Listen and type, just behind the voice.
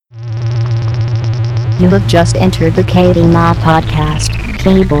You have just entered the KBMOD podcast.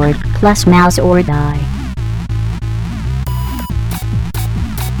 Keyboard plus mouse or die.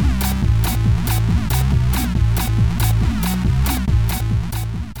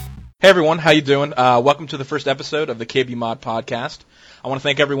 Hey everyone, how you doing? Welcome to the first episode of the KBMOD podcast. I want to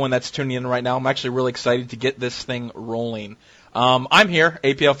thank everyone that's tuning in right now. I'm actually really excited to get this thing rolling. I'm here,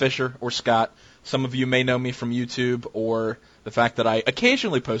 Aplfisher or Scott. Some of you may know me from YouTube or the fact that I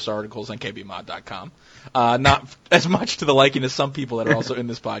occasionally post articles on KBMOD.com. Not as much to the liking as some people that are also in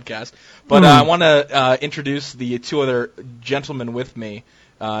this podcast. But I want to introduce the two other gentlemen with me,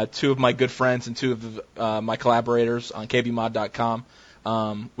 two of my good friends and two of my collaborators on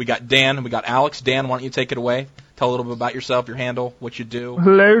KBMOD.com. We got Dan and we got Alex. Dan, why don't you take it away? Tell a little bit about yourself, your handle, what you do.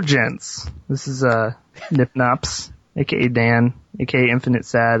 Hello, gents. This is NipNops, a.k.a. Dan, a.k.a. Infinite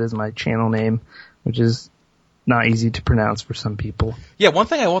Sad is my channel name, which is not easy to pronounce for some people. Yeah, one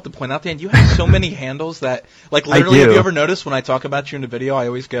thing I want to point out, Dan, you have so many handles that, like, literally, have you ever noticed when I talk about you in a video,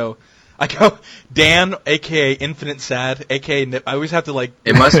 I go, Dan, a.k.a. Infinite Sad, a.k.a. Nip. I always have to, like...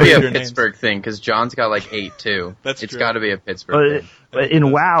 It must be a Pittsburgh thing, because John's got, like, 8, too. It's got to be a Pittsburgh thing. But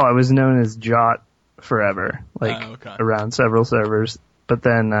in WoW, I was known as Jot forever, around several servers. But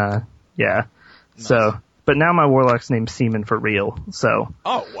then, yeah. Nice. So, but now my warlock's named Seaman for real, so...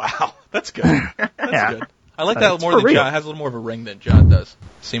 Oh, wow. That's good. That's good. I like that more than Jot. It has a little more of a ring than Jot does.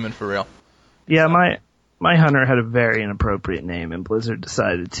 Seaman for real. Yeah, my hunter had a very inappropriate name, and Blizzard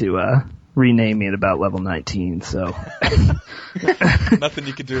decided to rename me at about level 19, so... Nothing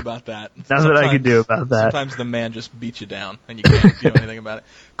you could do about that. Nothing I could do about that. Sometimes the man just beats you down, and you can't do anything about it.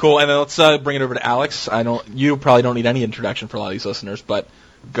 Cool, and then let's bring it over to Alex. You probably don't need any introduction for a lot of these listeners, but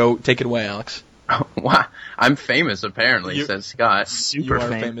go take it away, Alex. Wow. I'm famous, apparently, says Scott. Super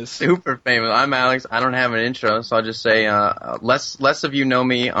famous. Super famous. I'm Alex. I don't have an intro, so I'll just say less of you know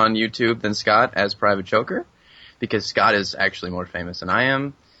me on YouTube than Scott as Private Joker, because Scott is actually more famous than I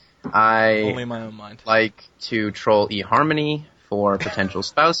am. Only in my own mind. Like to troll eHarmony for potential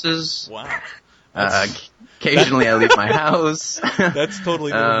spouses. Wow. Occasionally I leave my house. That's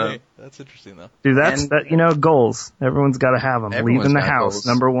totally new to me. That's interesting, though. Dude, goals. Everyone's got to have them. Leaving the house, goals.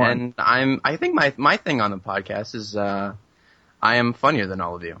 Number one. And I think my thing on the podcast is I am funnier than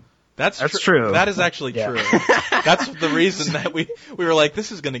all of you. That's true. That is actually true. That's the reason that we were like,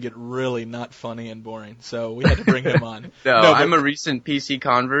 this is going to get really not funny and boring, so we had to bring him on. No, I'm a recent PC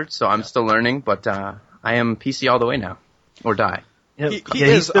convert, so I'm still learning, but I am PC all the way now, or die.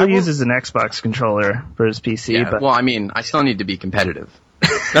 He still uses an Xbox controller for his PC. Yeah, but well, I mean, I still need to be competitive.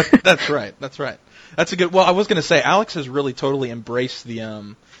 That's right. That's a good. Well, I was going to say, Alex has really totally embraced the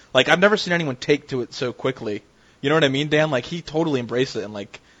I've never seen anyone take to it so quickly. You know what I mean, Dan? Like he totally embraced it and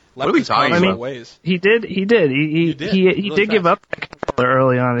what are we talking about? Ways. He did. He did give up that controller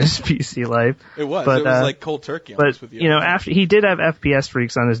early on in his PC life. It was like cold turkey. But with you. After he did have FPS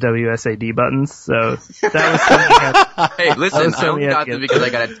freaks on his WSAD buttons, so that was something. Hey, listen, I only got them because I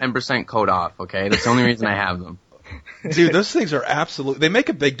got a 10% code off. Okay, that's the only reason I have them. Dude, those things are they make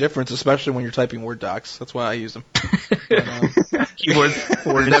a big difference, especially when you're typing Word docs. That's why I use them. Keyboard.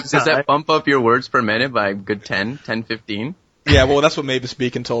 Does that bump up your words per minute by a good 10, 15? Yeah, well, that's what Mavis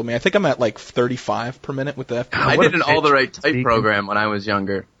Beacon told me. I think I'm at 35 per minute with the FPS. I did an all the right type program when I was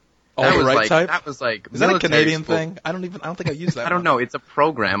younger. All the right type? That was Is that a Canadian thing? I don't think I use that. I don't know. It's a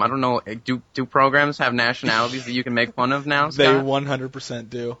program. I don't know. Do programs have nationalities that you can make fun of now, Scott? They 100%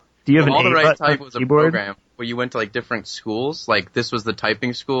 do. Do you have an all the right type was a keyboard? Program where you went to different schools. Like this was the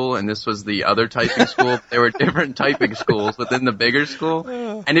typing school and this was the other typing school. There were different typing schools within the bigger school.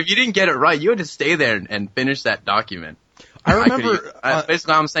 And if you didn't get it right, you had to stay there and finish that document. I remember.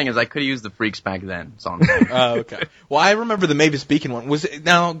 Basically, what I'm saying is I could have used the freaks back then. That's all I'm saying. Oh, okay. Well, I remember the Mavis Beacon one.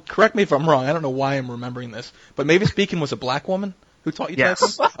 Now, correct me if I'm wrong. I don't know why I'm remembering this, but Mavis Beacon was a black woman who taught you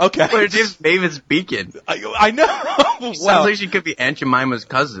yes. typing? Okay. But it is Mavis Beacon. I know. Sounds like she could be Aunt Jemima's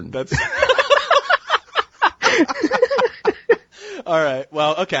cousin. That's. All right.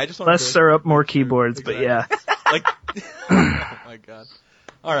 Well, okay. I just want less syrup, more keyboards, exactly. But yeah. Oh my god.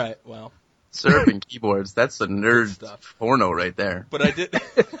 All right. Well. Syrup and keyboards, that's the nerd stuff. Porno right there. But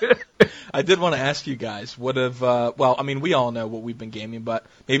I did want to ask you guys, we all know what we've been gaming, but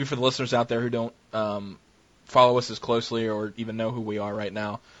maybe for the listeners out there who don't follow us as closely or even know who we are right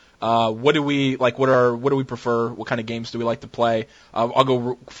now, what do we prefer? What kind of games do we like to play? I'll go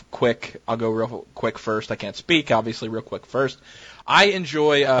real quick first. I can't speak, obviously, real quick first. I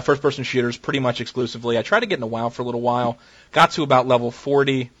enjoy first-person shooters pretty much exclusively. I tried to get into WoW for a little while, got to about level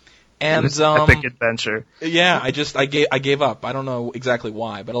 40. And epic adventure. Yeah, I gave up. I don't know exactly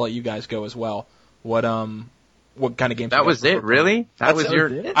why, but I'll let you guys go as well. What what kind of games. That was it, really? That was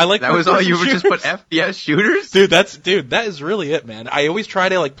it? I like that was all you would shooters. just put FPS shooters? Dude, that is really it, man. I always try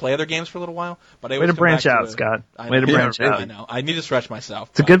to like play other games for a little while, but I always Way to come branch back out, to Scott. I Way to know. branch out. I know. I need to stretch myself.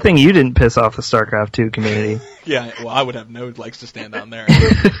 It's a good thing you didn't piss off the StarCraft 2 community. Yeah, well, I would have no legs to stand on there.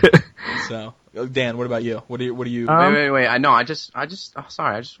 So, Dan, what about you? What do you? Wait. I just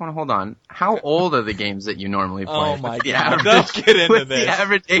sorry, I just want to hold on. How old are the games that you normally play? Oh my What's the God, average- let's get into what's this. the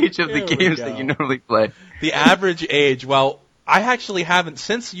average age of Here the we games go. that you normally play? The average age, well, I actually haven't,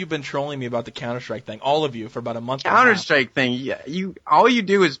 since you've been trolling me about the Counter-Strike thing, all of you, for about a month and a half. Counter-Strike thing, yeah, all you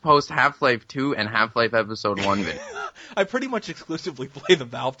do is post Half-Life 2 and Half-Life Episode 1 videos. I pretty much exclusively play the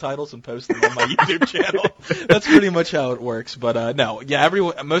Valve titles and post them on my YouTube channel. That's pretty much how it works. But no, yeah,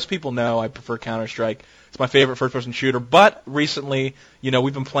 most people know I prefer Counter-Strike. It's my favorite first-person shooter. But recently,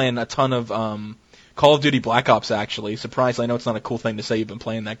 we've been playing a ton of Call of Duty Black Ops, actually. Surprised, I know it's not a cool thing to say you've been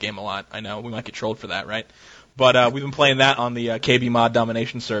playing that game a lot. I know, we might get trolled for that, right? But we've been playing that on the KBMOD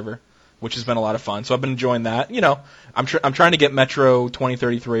Domination server, which has been a lot of fun. So I've been enjoying that. I'm trying to get Metro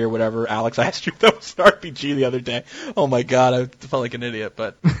 2033 or whatever. Alex, I asked you if that was an RPG the other day. Oh my God, I felt like an idiot.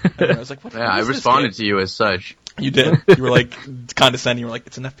 But I was like, what? Yeah, I responded to you as such. You did. You were like condescending. You were like,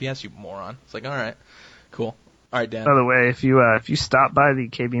 it's an FPS, you moron. It's like, all right, cool. All right, Dan. By the way, if you stop by the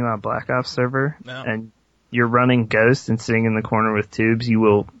KBMOD Black Ops server and you're running Ghost and sitting in the corner with tubes, you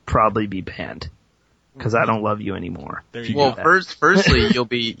will probably be banned. Because I don't love you anymore. There you Well, go. firstly, you'll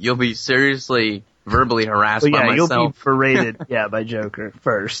be seriously verbally harassed by myself. You'll be berated, by Joker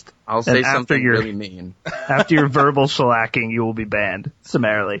first. I'll say And something really mean. After your verbal shellacking, you will be banned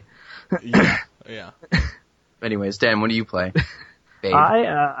summarily. Yeah. Anyways, Dan, what do you play? Babe.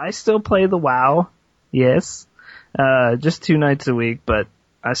 I still play the WoW. Yes. Just 2 nights a week, but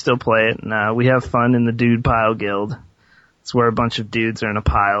I still play it. And we have fun in the Dude Pile Guild. It's where a bunch of dudes are in a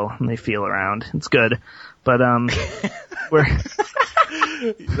pile and they feel around. It's good. But, we're...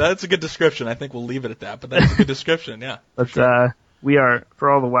 That's a good description. I think we'll leave it at that, but that's a good description, yeah. But, we are, for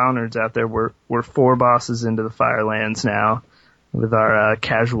all the WoW nerds out there, we're 4 bosses into the Firelands now with our,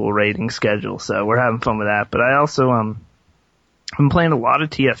 casual raiding schedule. So we're having fun with that. But I also, I'm playing a lot of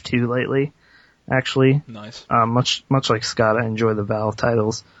TF2 lately, actually. Nice. Much like Scott, I enjoy the Valve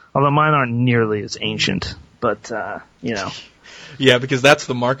titles. Although mine aren't nearly as ancient. But, Yeah, because that's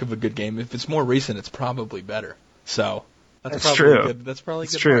the mark of a good game. If it's more recent, it's probably better. So that's probably true. Good. That's probably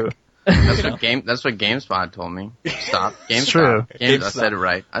It's good. true. Mark. That's what GameSpot told me. Stop. GameStop. true. I said it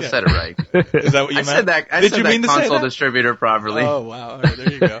right. I said it right. Is that what you meant? said that. I Did said you that mean to say console that? distributor properly. Oh wow! All right,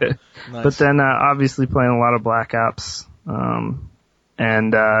 there you go. Nice. But then, obviously playing a lot of Black Ops.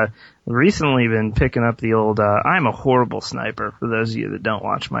 And recently been picking up the old, I'm a horrible sniper, for those of you that don't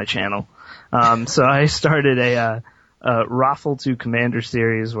watch my channel. So I started a Raffle to Commander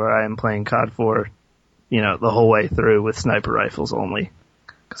series where I am playing COD 4, the whole way through with sniper rifles only.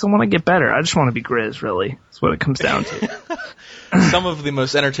 Because I want to get better. I just want to be Grizz, really. That's what it comes down to. Some of the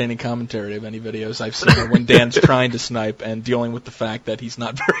most entertaining commentary of any videos I've seen are when Dan's trying to snipe and dealing with the fact that he's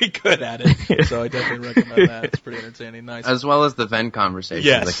not very good at it. So I definitely recommend that. It's pretty entertaining. Nice. As well as the Venn conversations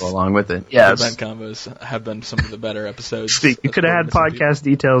Yes. that go along with it. Yes. The event combos have been some of the better episodes. You could have had podcast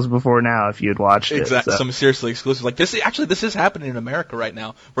details before now if you had watched it. Exactly. So. Some seriously exclusive. Like this is happening in America right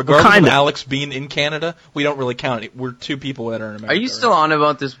now. Regardless of Alex being in Canada, we don't really count it. We're 2 people that are in America. Are you still on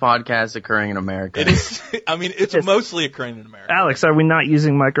about this podcast occurring in America? It is. I mean, it's mostly occurring in America. Alex, are we not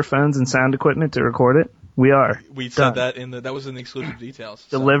using microphones and sound equipment to record it? We are. We said that that was in the exclusive details.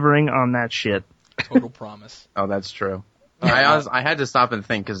 So. Delivering on that shit. Total promise. Oh, that's true. I had to stop and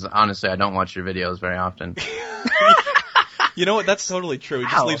think because honestly, I don't watch your videos very often. You know what? That's totally true. He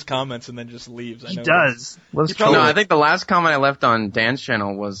just Wow. leaves comments and then just leaves. He does. Let's probably- No, I think the last comment I left on Dan's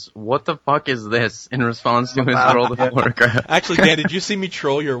channel was, "What the fuck is this?" in response to his World of Warcraft. Actually, Dan, did you see me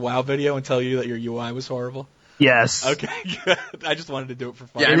troll your WoW video and tell you that your UI was horrible? Yes. Okay, good. I just wanted to do it for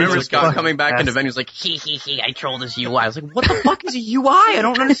fun. Yeah, I remember It's Scott like- coming back into Venue. He was like, "He, I trolled his UI." I was like, "What the fuck is a UI? I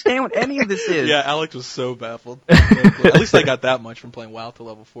don't understand what any of this is." Yeah, Alex was so baffled. At least I got that much from playing WoW to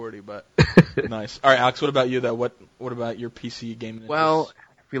level 40, but nice. All right, Alex, what about you, though? What about your PC gaming? Well,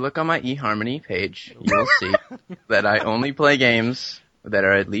 if you look on my eHarmony page, you will see that I only play games that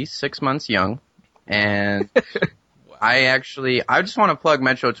are at least 6 months young, and I just want to plug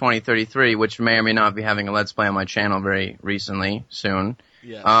Metro 2033, which may or may not be having a Let's Play on my channel very recently, soon.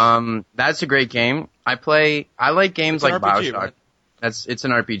 Yeah. That's a great game. I like games like RPG, Bioshock. right? It's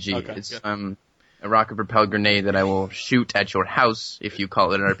an RPG. Okay, it's good. a rocket propelled grenade that I will shoot at your house if you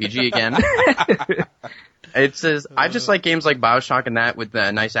call it an RPG again. I just like games like Bioshock and that with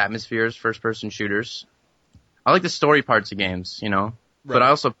the nice atmospheres, first person shooters. I like the story parts of games, But I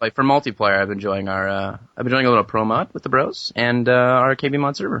also play for multiplayer. I've been enjoying a little pro mod with the bros and our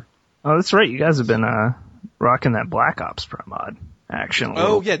KBMOD server. Oh, that's right. You guys have been rocking that Black Ops pro mod action.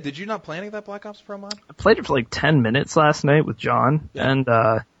 Oh yeah, did you not play any of that Black Ops pro mod? I played it for like 10 minutes last night with John, and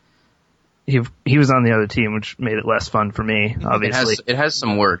he was on the other team, which made it less fun for me. Obviously, it has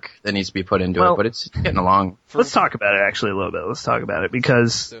some work that needs to be put into it, but it's getting along. Let's talk about it actually a little bit. Let's talk about it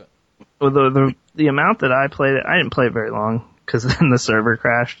because the amount that I played it, I didn't play it very long because then the server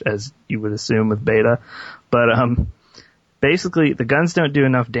crashed, as you would assume with beta. But basically, the guns don't do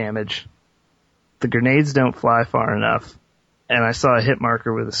enough damage, the grenades don't fly far enough, and I saw a hit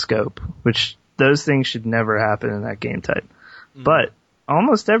marker with a scope, which those things should never happen in that game type. But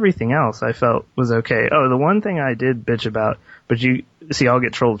almost everything else I felt was okay. Oh, the one thing I did bitch about, but you see, I'll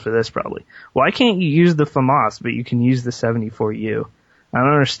get trolled for this probably. Why can't you use the FAMAS, but you can use the 74U? I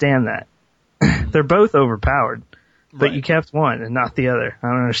don't understand that. They're both overpowered, but you kept one and not the other. I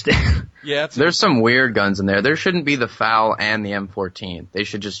don't understand. Yeah, there's some weird guns in there. There shouldn't be the FAL and the M14. They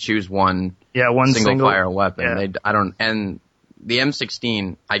should just choose one. Yeah, one single fire weapon. Yeah. And the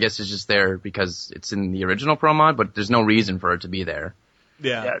M16, I guess, is just there because it's in the original Pro Mod, but there's no reason for it to be there.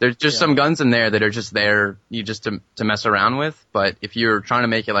 Yeah. There's just some guns in there that are just there just to mess around with, but if you're trying to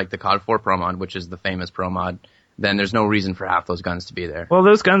make it like the COD 4 Pro Mod, which is the famous Pro Mod, then there's no reason for half those guns to be there. Well,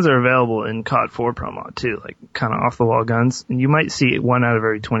 those guns are available in COD 4 Pro Mod too, like kind of off-the-wall guns. And you might see 1 out of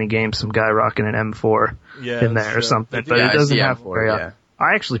every 20 games some guy rocking an M4 in there or something, but it doesn't have very often.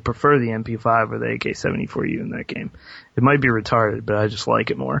 I actually prefer the MP5 or the AK-74U in that game. It might be retarded, but I just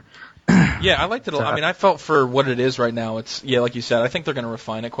like it more. Yeah, I liked it a lot. I mean, I felt for what it is right now, it's, like you said, I think they're going to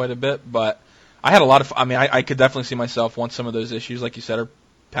refine it quite a bit, but I had a lot of, I could definitely see myself once some of those issues, like you said, are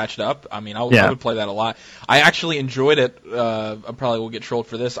patched up. I mean, I would play that a lot. I actually enjoyed it, I probably will get trolled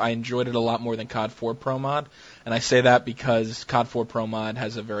for this, I enjoyed it a lot more than COD 4 Pro Mod, and I say that because COD 4 Pro Mod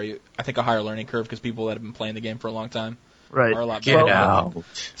has a higher learning curve because people that have been playing the game for a long time. Right. Are a lot better. Get out.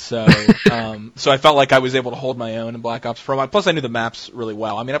 So I felt like I was able to hold my own in Black Ops Pro. Plus, I knew the maps really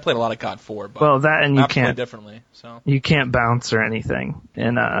well. I mean, I played a lot of COD 4, but that and you can't differently. So you can't bounce or anything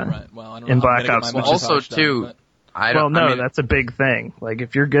in right. Well, I don't know in Black Ops. Also, too, that's a big thing. Like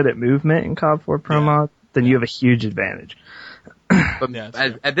if you're good at movement in COD 4 Pro Mod, then you have a huge advantage. But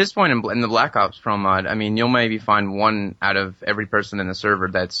at this point in the Black Ops Pro Mod, I mean, you'll maybe find 1 out of every person in the server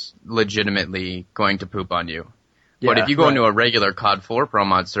that's legitimately going to poop on you. But if you go into a regular COD 4 Pro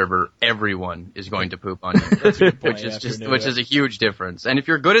Mod server, everyone is going to poop on you, which is a huge difference. And if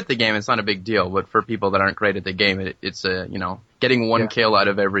you're good at the game, it's not a big deal. But for people that aren't great at the game, it's getting 1 kill out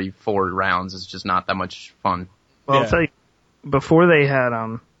of every 4 rounds is just not that much fun. Well, I'll tell you, before they had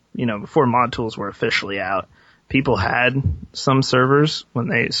before mod tools were officially out, people had some servers when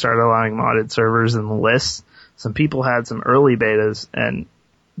they started allowing modded servers in the lists. Some people had some early betas, and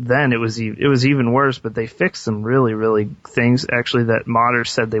then it was even worse, but they fixed some really, really things actually that modders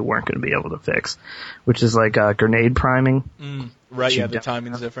said they weren't going to be able to fix, which is like grenade priming. Right, the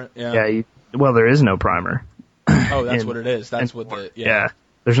timing's different. Yeah. There is no primer. Oh, that's what it is. That's what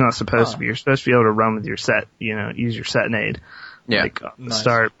there's not supposed to be. You're supposed to be able to run with your set, use your set nade. Yeah.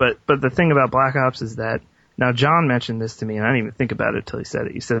 Start. But the thing about Black Ops is that, now John mentioned this to me and I didn't even think about it till he said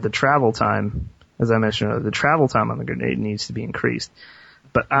it. He said the travel time, as I mentioned earlier, the travel time on the grenade needs to be increased.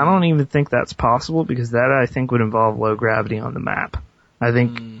 But I don't even think that's possible because that I think would involve low gravity on the map. I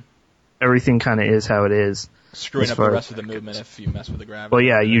think everything kind of is how it is. Screwing up the rest of the movement if you mess with the gravity. Well,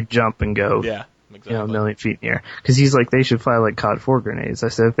 yeah, you jump and go. Yeah, exactly. A million feet in the air. Because he's like, they should fly like COD 4 grenades. I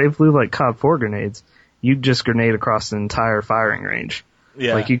said, if they flew like COD 4 grenades, you'd just grenade across the entire firing range.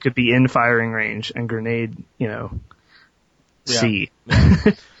 Yeah. Like you could be in firing range and grenade, C.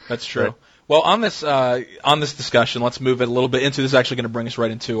 Yeah. That's true. Well, on this discussion, let's move it a little bit into this. Is actually going to bring us right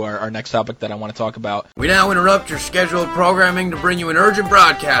into our next topic that I want to talk about. We now interrupt your scheduled programming to bring you an urgent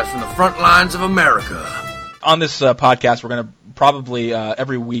broadcast from the front lines of America. On this podcast, we're going to probably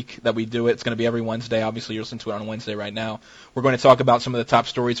every week that we do it, it's going to be every Wednesday. Obviously, you're listening to it on Wednesday right now. We're going to talk about some of the top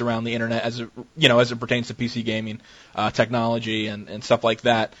stories around the internet as it pertains to PC gaming, technology, and stuff like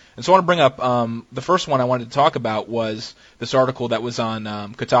that. And so I want to bring up the first one I wanted to talk about was this article that was on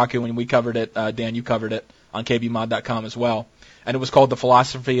Kotaku, and we covered it. Dan, you covered it on KBMOD.com as well. And it was called The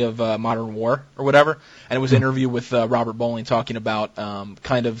Philosophy of Modern War or whatever. And it was an interview with Robert Bowling talking about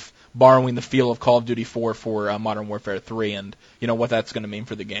kind of borrowing the feel of Call of Duty 4 for Modern Warfare 3 and, what that's going to mean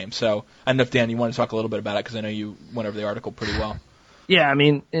for the game. So I don't know if, Dan, you want to talk a little bit about it because I know you went over the article pretty well. Yeah, I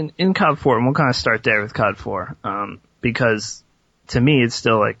mean, in COD 4, and we'll kind of start there with COD 4, because to me it's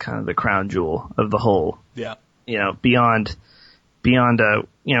still like kind of the crown jewel of the whole. Yeah. Beyond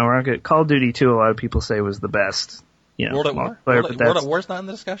Call of Duty 2, a lot of people say was the best, World at War? multiplayer. World at War's not in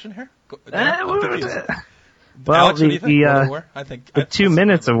the discussion here? Well, Alex, what do you think? World at War? I think the 2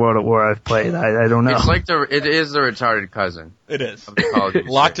 minutes of World at War I've played, I don't know. It's like it is the retarded cousin. It is. Of the Call of Duty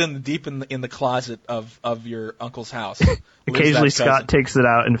Locked series. in deep in the closet of your uncle's house. Occasionally Scott takes it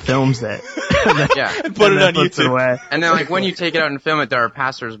out and films it. Yeah. and put it on puts it YouTube. away. And then, like, when you take it out and film it, there are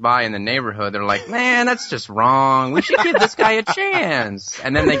passersby in the neighborhood. They're like, man, that's just wrong. We should give this guy a chance.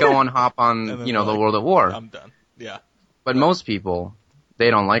 And then they go and hop on, And then the they're like, World at War. I'm done. Yeah. But most people, they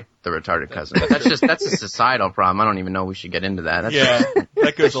don't like the retarded cousin. That's a societal problem. I don't even know we should get into that.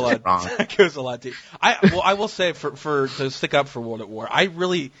 That goes a lot. wrong. That goes a lot deep. I will say for to stick up for World at War, I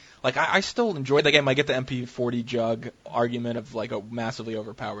really I still enjoyed the game. I get the MP40 jug argument of like a massively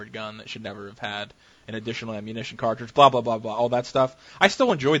overpowered gun that should never have had an additional ammunition cartridge, blah blah blah blah, all that stuff. I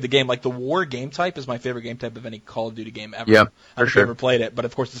still enjoyed the game. Like the war game type is my favorite game type of any Call of Duty game ever. Yep, I've for sure. never played it, but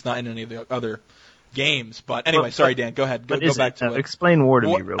of course it's not in any of the other games. But anyway, sorry Dan, go ahead. Go back to it. Explain war to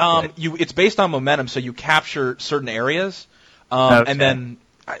me real quick. It's based on momentum, so you capture certain areas, Okay. and then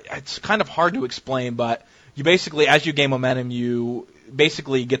it's kind of hard to explain, but you basically, as you gain momentum, you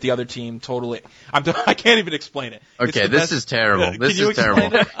basically get the other team totally. I can't even explain it. Okay, this is terrible. This is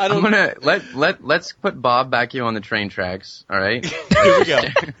terrible. I'm gonna let's put Bob back here on the train tracks. All right.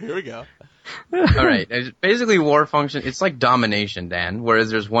 Here we go. All right. Basically, war function. It's like domination, Dan. Whereas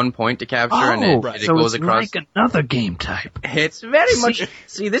there's one point to capture, and it so goes it's across. like another game type. It's very much.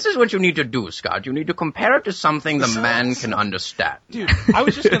 See, this is what you need to do, Scott. You need to compare it to something the man can understand. Dude, I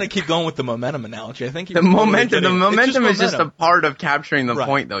was just gonna keep going with the momentum analogy. I think The momentum is just a part of capturing the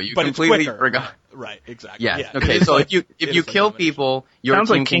point, though. You but completely it's quicker. forgot. Right. Exactly. Yeah. Okay. So if you kill people, your Sounds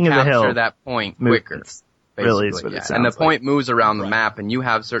team like can King of the capture Hill that point quicker. Movements. Really is what it Yeah. sounds And the like. point moves around the map, and you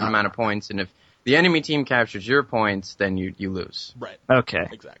have a certain amount of points. And if the enemy team captures your points, then you lose. Right. Okay.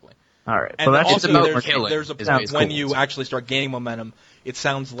 Exactly. All right. And that's also, about killing. there's a Is point it's when cool. you actually start gaining momentum, it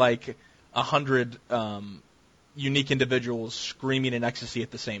sounds like 100 unique individuals screaming in ecstasy at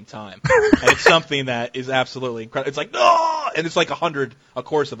the same time. And it's something that is absolutely incredible. It's like, no! And it's like a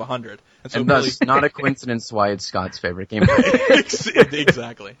course of 100. And, so And thus, not a coincidence why it's Scott's favorite game.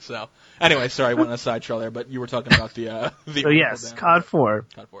 exactly. So, anyway, sorry, I went on a side trail there, but you were talking about the So yes, COD 4.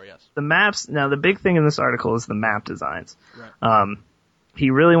 COD 4, yes. The maps. Now the big thing in this article is the map designs. Right.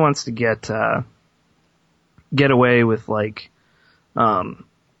 He really wants to get away with like no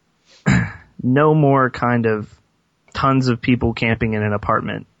more kind of tons of people camping in an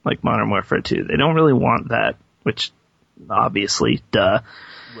apartment like Modern Warfare 2. They don't really want that, which obviously, duh.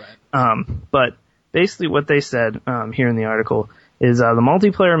 Right. But basically what they said here in the article is the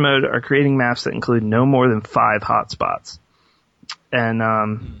multiplayer mode are creating maps that include no more than 5 hotspots. And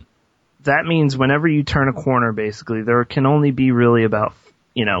that means whenever you turn a corner, basically, there can only be really about,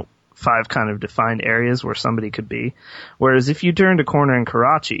 5 kind of defined areas where somebody could be. Whereas if you turned a corner in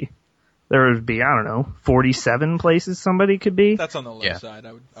Karachi, there would be, 47 places somebody could be. That's on the low side.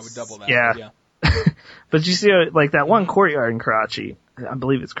 I would double that. Yeah. But you see, like that one courtyard in Karachi, I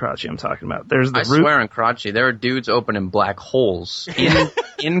believe it's Karachi I'm talking about. There's the I swear in Karachi, there are dudes opening black holes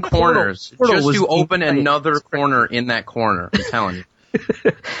in corners Portal just to was open insane. another corner in that corner. I'm telling you.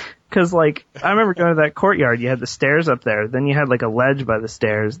 Because, like, I remember going to that courtyard, you had the stairs up there, then you had, like, a ledge by the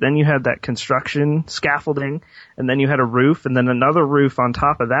stairs, then you had that construction scaffolding, and then you had a roof, and then another roof on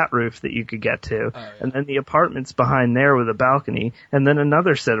top of that roof that you could get to, and then the apartments behind there with a balcony, and then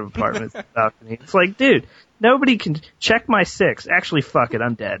another set of apartments with a balcony. It's like, dude, nobody can check my 6. Actually, fuck it,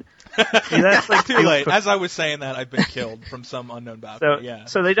 I'm dead. See, that's like too late. As I was saying that, I've been killed from some unknown balcony.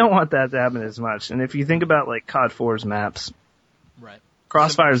 So they don't want that to happen as much. And if you think about, like, COD 4's maps, right.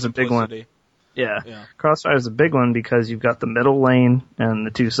 Crossfire is a big one. Yeah. Crossfire is a big one because you've got the middle lane and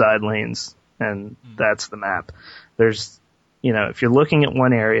the 2 side lanes, and that's the map. There's, if you're looking at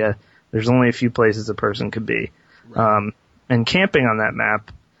one area, there's only a few places a person could be. Right. And camping on that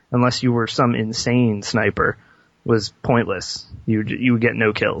map, unless you were some insane sniper, was pointless. You would get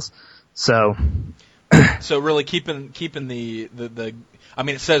no kills. So really keeping the I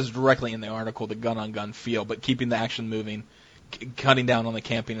mean, it says directly in the article the gun-on-gun feel, but keeping the action moving, cutting down on the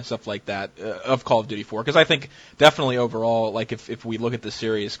camping and stuff like that of Call of Duty 4. Because I think definitely overall, like if we look at the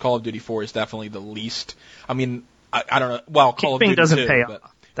series, Call of Duty 4 is definitely the least. I mean, I don't know. Well, Call of Duty doesn't 2, pay but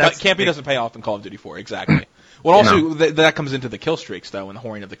off. Camping doesn't pay off in Call of Duty 4, exactly. Well, also that comes into the kill streaks though, and the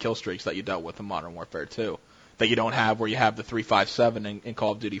whoring of the kill streaks that you dealt with in Modern Warfare 2, that you don't have where you have the 357 in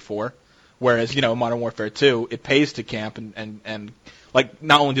Call of Duty 4. Whereas, in Modern Warfare 2, it pays to camp and like,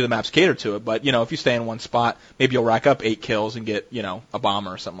 not only do the maps cater to it, but, if you stay in one spot, maybe you'll rack up 8 kills and get, a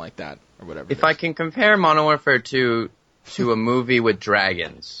bomber or something like that, or whatever. If I can compare Modern Warfare 2 to a movie with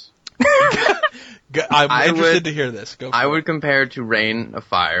dragons. I'm interested to hear this. Go for I it. would compare it to Reign of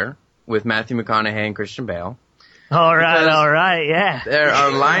Fire with Matthew McConaughey and Christian Bale. All right, yeah. There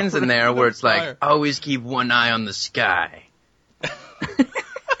are lines in there where it's Fire. like, always keep one eye on the sky.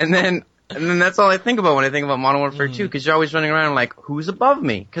 and then that's all I think about when I think about Modern Warfare 2, because you're always running around like, who's above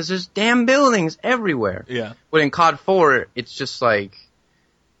me? Because there's damn buildings everywhere. Yeah. But in COD 4, it's just like,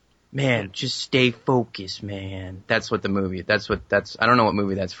 man, just stay focused, man. That's what the movie, that's, I don't know what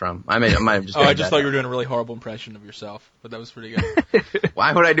movie that's from. I might have just I just thought you were doing a really horrible impression of yourself, but that was pretty good.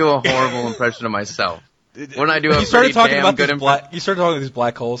 Why would I do a horrible impression of myself? Wouldn't I do a You started pretty talking damn about good these you started talking about these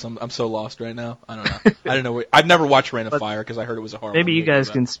black holes. I'm so lost right now. I don't know. I don't know. I've never watched Rain of Fire because I heard it was a horrible Maybe you movie, guys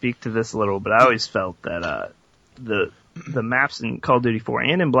but- can speak to this a little, but I always felt that the maps in Call of Duty 4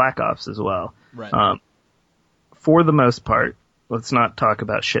 and in Black Ops as well, Right. for the most part, let's not talk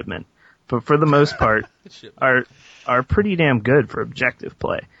about shipment, but for the most part, are pretty damn good for objective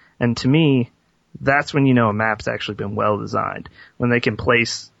play. And to me, that's when you know a map's actually been well designed. When they can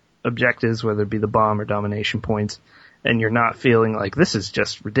place objectives, whether it be the bomb or domination points, and you're not feeling like this is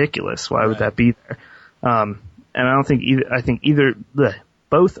just ridiculous. Why would that be there? And I don't think either. I think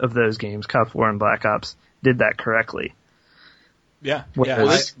both of those games, COD 4 and Black Ops, did that correctly. Yeah. Well,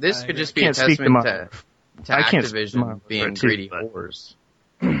 this could just be a testament to Activision being greedy whores.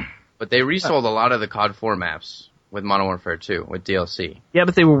 But they resold a lot of the COD 4 maps with Modern Warfare 2 with DLC. Yeah,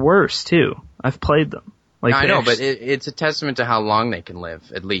 but they were worse too. I've played them. Like, I know, but it's a testament to how long they can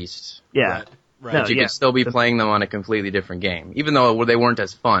live, at least. Yeah. Right. No, You could still be playing them on a completely different game. Even though they weren't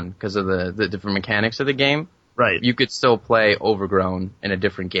as fun because of the different mechanics of the game, Right. you could still play Overgrown in a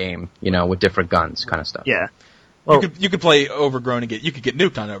different game, with different guns kind of stuff. Yeah. Well, You could play Overgrown and you could get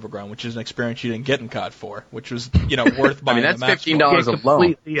nuked on Overgrown, which is an experience you didn't get in COD 4, which was, worth buying. that's the map $15 for. alone.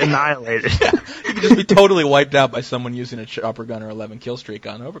 completely annihilated. You could just be totally wiped out by someone using a chopper gun or 11 kill streak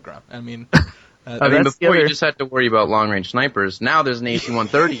on Overgrown. I mean, before you just had to worry about long-range snipers, now there's an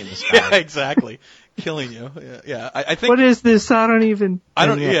AC-130 in the sky. yeah, exactly, killing you. Yeah. I think. What is this? I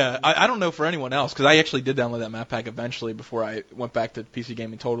don't know for anyone else, because I actually did download that map pack eventually before I went back to PC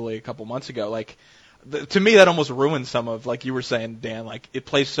gaming totally a couple months ago. Like, to me, that almost ruined some of, like you were saying, Dan. Like, it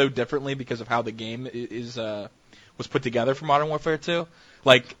plays so differently because of how the game was put together for Modern Warfare 2.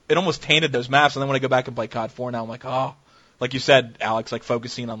 Like, it almost tainted those maps. And then when I go back and play COD 4 now, I'm like, oh. Like you said, Alex, like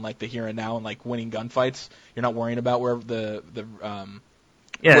focusing on like the here and now and like winning gunfights. You're not worrying about where where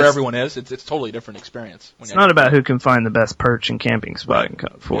everyone is. It's totally different experience. It's not about who can find the best perch and camping spot in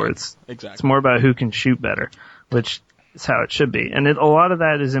COD 4. Yeah, It's exactly. more about who can shoot better, which is how it should be. And a lot of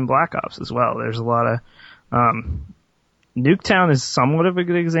that is in Black Ops as well. There's a lot of Nuketown is somewhat of a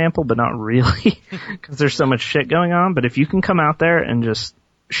good example, but not really, because there's so much shit going on. But if you can come out there and just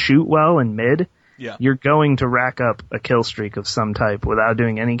shoot well in mid, you're going to rack up a kill streak of some type without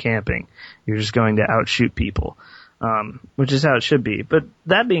doing any camping. You're just going to outshoot people, which is how it should be. But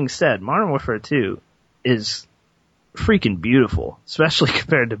that being said, Modern Warfare 2 is freaking beautiful, especially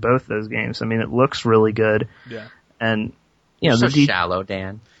compared to both those games. I mean, it looks really good. Yeah. And, You're so shallow,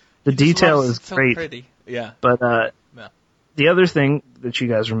 Dan. The detail is so great. Pretty. Yeah. But, the other thing that you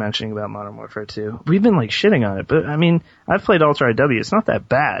guys were mentioning about Modern Warfare 2, we've been like shitting on it, but I mean, I've played Ultra IW. It's not that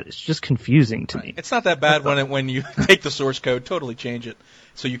bad. It's just confusing to me. It's not that bad when you take the source code, totally change it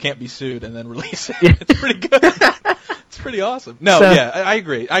so you can't be sued, and then release it. Yeah. It's pretty good. It's pretty awesome. No, I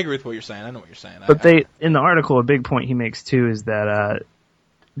agree. I agree with what you're saying. I know what you're saying. But in the article, a big point he makes too is that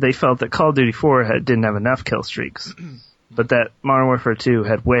they felt that Call of Duty 4 didn't have enough kill streaks, but that Modern Warfare 2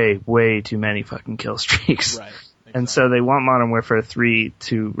 had way, way too many fucking kill streaks. Right. And so they want Modern Warfare 3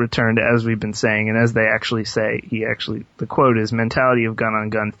 to return to, as we've been saying, and as they actually say, the quote is, mentality of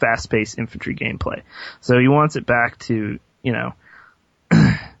gun-on-gun, fast-paced infantry gameplay. So he wants it back to,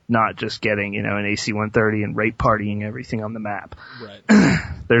 not just getting, an AC-130 and rape partying everything on the map. Right.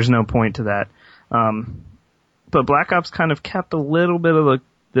 There's no point to that. But Black Ops kind of kept a little bit of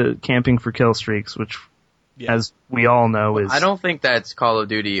the camping for kill streaks, which, as we all know, is... I don't think that's Call of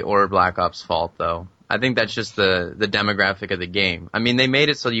Duty or Black Ops' fault, though. I think that's just the demographic of the game. I mean, they made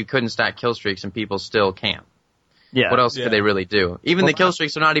it so you couldn't stack kill streaks and people still camp. Yeah. What else could they really do? Even the kill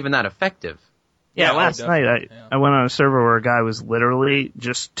streaks are not even that effective. Yeah, last night I went on a server where a guy was literally,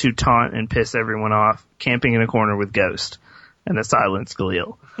 just to taunt and piss everyone off, camping in a corner with Ghost and a silenced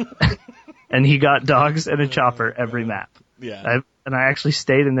Galil. And he got dogs and a chopper every map. Yeah. And I actually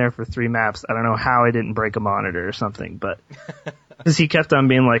stayed in there for 3 maps. I don't know how I didn't break a monitor or something, but because he kept on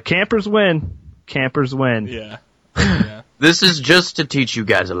being like, campers win. Campers win. Yeah. This is just to teach you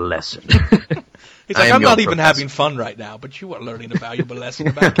guys a lesson. He's like, I'm not even having fun right now, but you are learning a valuable lesson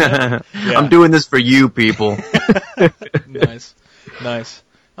about camping. Yeah. I'm doing this for you, people. Nice.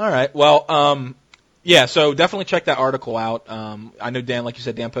 All right. Well, Yeah, so definitely check that article out. I know Dan, like you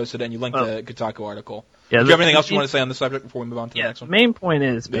said, Dan posted it, and you linked the Kotaku article. Yeah, Do you have anything else you want to say on the subject before we move on to the next The one? main point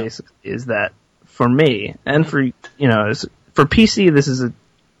is basically is that for me and for for PC,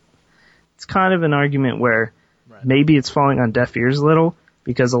 it's kind of an argument where maybe it's falling on deaf ears a little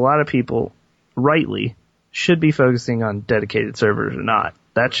because a lot of people rightly should be focusing on dedicated servers or not.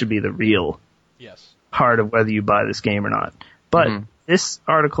 That should be the real heart of whether you buy this game or not. But this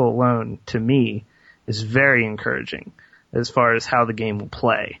article alone, to me, is very encouraging as far as how the game will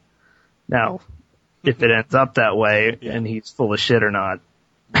play. Now, if it ends up that way and he's full of shit or not,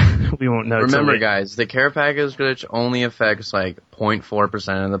 we won't know. Remember, guys, the care package glitch only affects like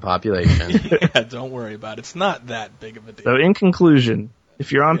 0.4% of the population. Yeah, don't worry about it. It's not that big of a deal. So in conclusion,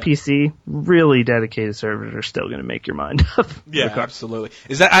 if you're on PC, really dedicated servers are still going to make your mind up. Yeah, absolutely.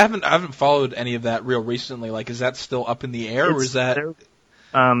 Is that I haven't followed any of that real recently. Like, is that still up in the air, or is that?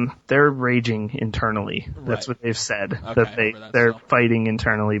 They're raging internally. That's what they've said. Okay, they're fighting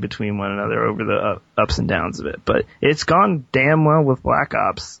internally between one another over the ups and downs of it. But it's gone damn well with Black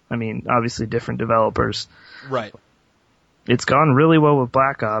Ops. I mean, obviously different developers. Right. It's gone really well with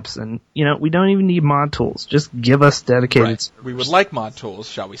Black Ops, and we don't even need mod tools. Just give us dedicated servers. We would like mod tools,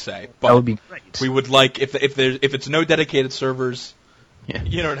 shall we say? But that would be great. We would like if it's no dedicated servers. Yeah.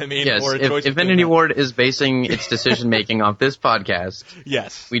 You know what I mean? Yes. Or if Infinity Ward is basing its decision making off this podcast,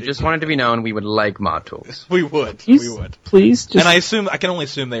 we just want it to be known we would like mod tools. We would. Please. And I can only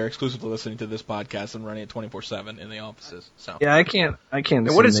assume they are exclusively listening to this podcast and running it 24/7 in the offices. So. Yeah, I can't.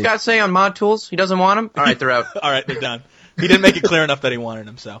 What did Scott say on mod tools? He doesn't want them. All right, they're out. All right, they're done. He didn't make it clear enough that he wanted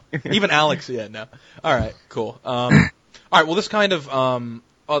them. So even Alex, no. All right, cool. All right, well, this kind of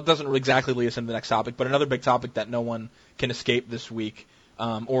it doesn't really exactly lead us into the next topic, but another big topic that no one can escape this week.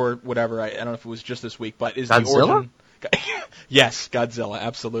 Or whatever, I don't know if it was just this week, but is Godzilla? the origin... Yes, Godzilla,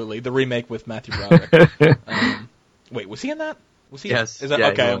 absolutely. The remake with Matthew Broderick. Wait, was he in that? Was he? Yes. Is that yeah,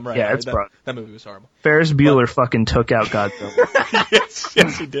 okay? I'm right. Yeah, it's that movie was horrible. Ferris Bueller fucking took out Godzilla.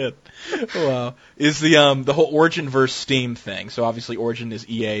 yes, he did. Wow. Is the whole Origin versus Steam thing? So obviously, Origin is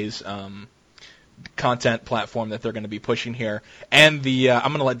EA's content platform that they're going to be pushing here. And I'm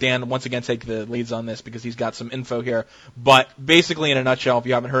going to let Dan once again take the leads on this because he's got some info here. But basically, in a nutshell, if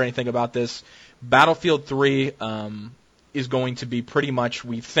you haven't heard anything about this, Battlefield 3 is going to be pretty much,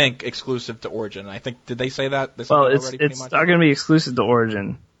 we think, exclusive to Origin. I think, did they say that? It's not going to be exclusive to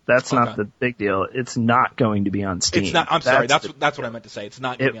Origin. That's not the big deal. It's not going to be on Steam. It's not. I'm sorry. That's what I meant to say. It's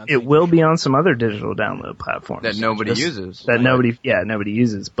not going to be on Steam. It will be on some other digital download platforms that nobody uses. Nobody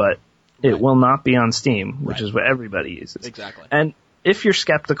uses, but it will not be on Steam, which is what everybody uses. Exactly. And if you're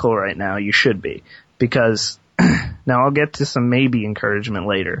skeptical right now, you should be, because now I'll get to some maybe encouragement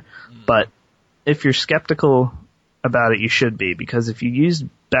later, but if you're skeptical about it, you should be, because if you use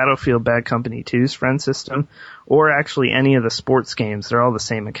Battlefield Bad Company 2's friend system, or actually any of the sports games, they're all the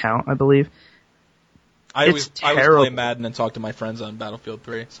same account, I believe. I always play Madden and talk to my friends on Battlefield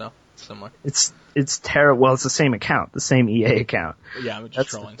 3, so it's similar. It's terrible. Well, it's the same account, the same EA account. Yeah, I'm just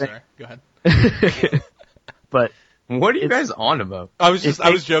trolling. Sorry, go ahead. But what are you guys on about? I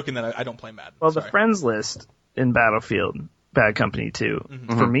was joking that I don't play Madden. Well, the friends list in Battlefield Bad Company 2,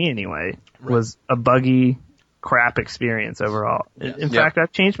 for me anyway, was a buggy, crap experience overall. Yes. In fact,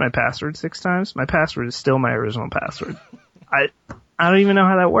 I've changed my password 6 times. My password is still my original password. I don't even know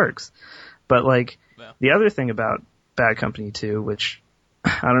how that works. But the other thing about Bad Company 2, which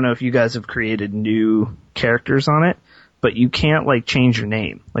I don't know if you guys have created new characters on it, but you can't change your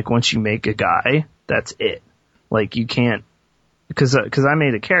name. Once you make a guy, that's it. You can't, because I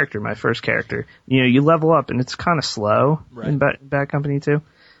made a character, my first character. You level up and it's kind of slow in Bad Company 2.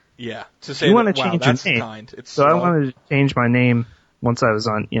 Yeah. To say you want to change your name. Kind. It's so slow. I wanted to change my name once I was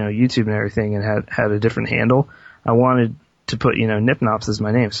on YouTube and everything and had a different handle. I wanted to put NipNops as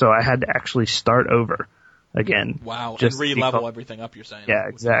my name, so I had to actually start over again. Wow. And re-level everything up, you're saying? Yeah,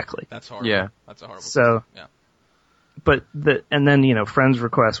 exactly. That's horrible. Yeah. That's a horrible. So. Yeah. But then friends'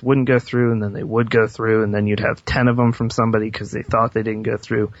 requests wouldn't go through, and then they would go through, and then you'd have 10 of them from somebody because they thought they didn't go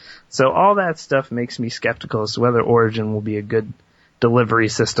through. So all that stuff makes me skeptical as to whether Origin will be a good delivery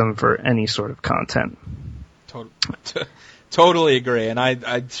system for any sort of content. Totally agree, and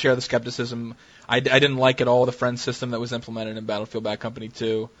I share the skepticism. I didn't like at all the friend system that was implemented in Battlefield Bad Company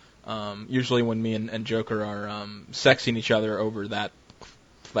 2. Usually when me and Joker are sexing each other over that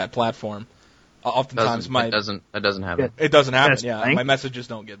platform, oftentimes that doesn't happen. It doesn't happen. Yeah, my messages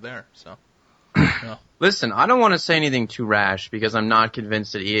don't get there. So, no. Listen, I don't want to say anything too rash because I'm not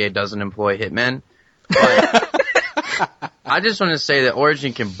convinced that EA doesn't employ hitmen. But I just want to say that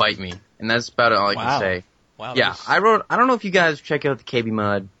Origin can bite me, and that's about all I can say. Wow. Yeah, I don't know if you guys check out the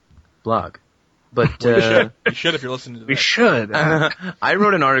KBMOD blog. But You should if you're listening to this. We should. I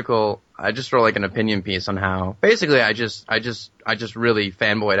wrote an article. I just wrote like an opinion piece on how basically I just really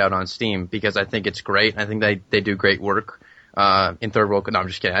fanboyed out on Steam because I think it's great. I think they do great work in third world. No, I'm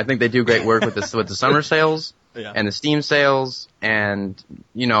just kidding. I think they do great work with the summer sales and the Steam sales, and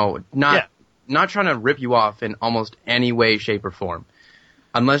not trying to rip you off in almost any way, shape, or form.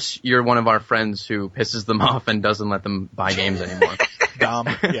 Unless you're one of our friends who pisses them off and doesn't let them buy games anymore. Dom.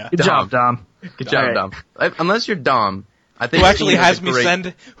 Yeah. Good job, Dom. Good job, Right. Dom. Unless you're Dom, I think Who actually Steam is has a me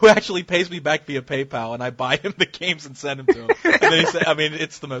great- who actually pays me back via PayPal, and I buy him the games and send them to him. And then he say, I mean,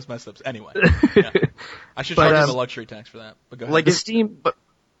 it's the most messed up. Anyway, yeah. I should charge him a luxury tax for that. But go ahead. Like The it's Steam.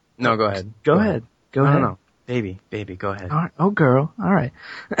 No, go ahead. Go ahead. Go ahead. No. Baby, go ahead. All right. Oh, girl. All right.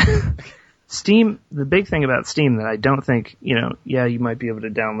 Steam, the big thing about Steam that I don't think, you might be able to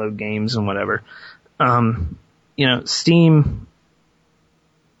download games and whatever. Steam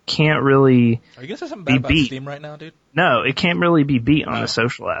can't really Are you gonna say something bad about beat. Steam right now, dude? No, it can't really be beat on the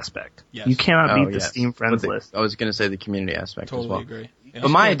social aspect. Yes. You cannot beat the yes. Steam friends But list. I was going to say the community aspect Totally as well. agree. Yeah. But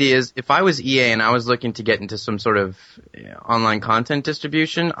my idea is, if I was EA and I was looking to get into some sort of online content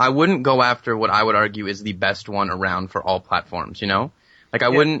distribution, I wouldn't go after what I would argue is the best one around for all platforms, Like, I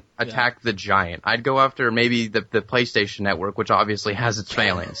wouldn't attack the giant. I'd go after maybe the PlayStation Network, which obviously has its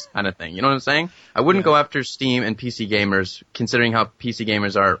failings, kind of thing. You know what I'm saying? I wouldn't go after Steam and PC gamers, considering how PC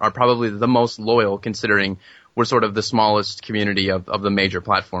gamers are probably the most loyal, considering we're sort of the smallest community of the major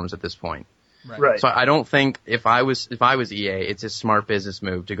platforms at this point. Right. So I don't think if I was EA, it's a smart business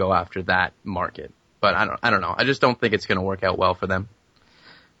move to go after that market. But I don't know. I just don't think it's going to work out well for them.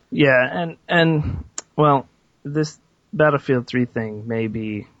 Yeah, and well, this Battlefield 3 thing may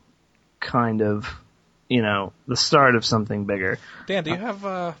be kind of, the start of something bigger. Dan, do you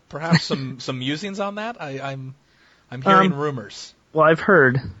have perhaps some musings on that? I'm hearing rumors. Well, I've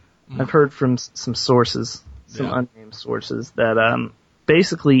heard from some sources, unnamed sources, that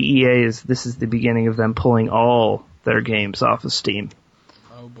basically this is the beginning of them pulling all their games off of Steam.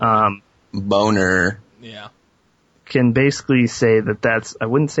 Oh boy. Boner. Yeah. Can basically say that's, I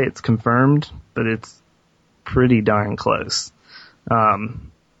wouldn't say it's confirmed, but it's pretty darn close.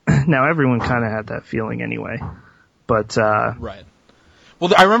 Now everyone kind of had that feeling anyway, but Right.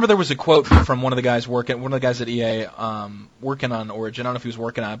 Well, I remember there was a quote from one of the guys at EA working on Origin. I don't know if he was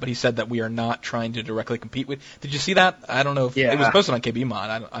working on it, but he said that we are not trying to directly compete with. Did you see that? I don't know if it was posted on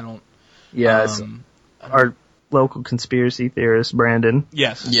KBMOD. I don't. Yes. Our local conspiracy theorist Brandon.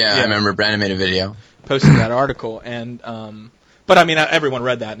 Yes. Yeah, I remember Brandon made a video. Posted that article, and but I mean, everyone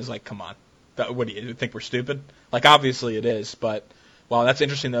read that and is like, "Come on, what do you think we're stupid?" Like, obviously it is, but wow, that's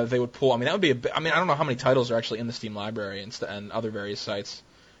interesting though. They would pull. I mean, that would be I don't know how many titles are actually in the Steam library and other various sites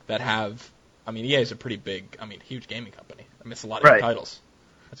that have. I mean, EA is a pretty big, huge gaming company. I mean, it's a lot of titles.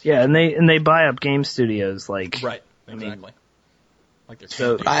 That's huge. Yeah, and they buy up game studios like. Right. Exactly.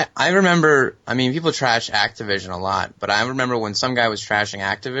 So I remember, people trash Activision a lot, but I remember when some guy was trashing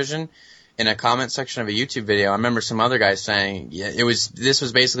Activision in a comment section of a YouTube video, I remember some other guy saying, this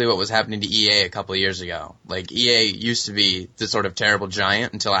was basically what was happening to EA a couple of years ago. Like, EA used to be the sort of terrible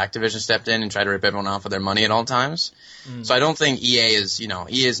giant until Activision stepped in and tried to rip everyone off of their money at all times. So I don't think EA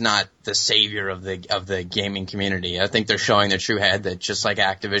is not the savior of the gaming community. I think they're showing their true head that just like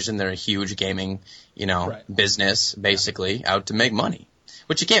Activision, they're a huge gaming, business, basically, out to make money.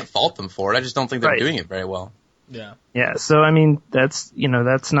 Which you can't fault them for it. I just don't think they're doing it very well. Yeah. Yeah, so that's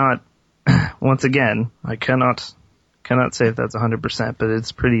not, once again, I cannot say if that's 100%, but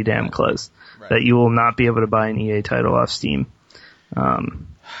it's pretty damn close that you will not be able to buy an EA title off Steam in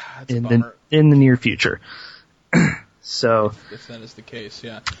the near future. So if that is the case,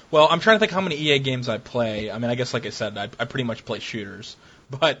 yeah. Well, I'm trying to think how many EA games I play. I mean, I guess like I said, I pretty much play shooters,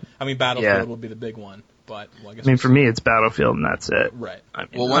 but Battlefield would be the big one. But I guess for me, it's Battlefield, and that's it. Right.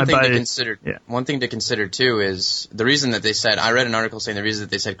 One thing to consider too is the reason that they said. I read an article saying the reason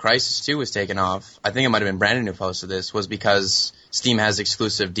that they said Crysis 2 was taken off. I think it might have been Brandon who posted this. Was because Steam has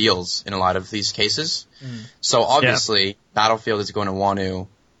exclusive deals in a lot of these cases. So obviously, Battlefield is going to want to.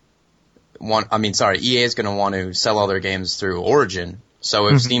 EA is going to want to sell all their games through Origin. So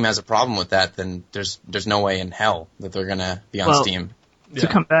if Steam has a problem with that, then there's no way in hell that they're going to be on Steam. To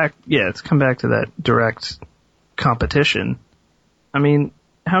come back to that direct competition. I mean,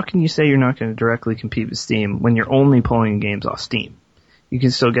 how can you say you're not going to directly compete with Steam when you're only pulling games off Steam? You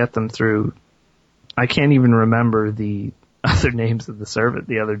can still get them through. I can't even remember the other names of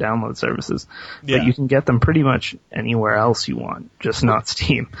the other download services. Yeah. But you can get them pretty much anywhere else you want, just not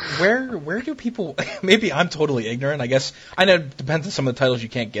Steam. Where do people? Maybe I'm totally ignorant. I guess I know it depends on some of the titles you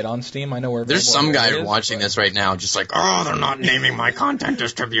can't get on Steam. I know where there's some guy watching this right now, just like, oh, they're not naming my content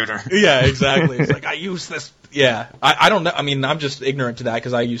distributor. Yeah, exactly. It's like I use this. Yeah, I don't know. I mean, I'm just ignorant to that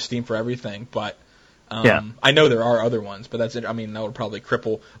because I use Steam for everything. But I know there are other ones. But that's it. I mean, that would probably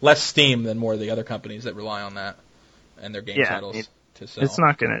cripple less Steam than more of the other companies that rely on that and their game titles to sell. It's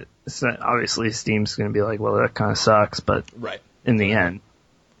not gonna. Obviously, Steam's gonna be like, well, that kind of sucks. But in the end,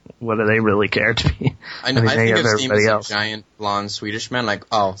 what do they really care to be? I think of Steam as a giant blonde Swedish man, like,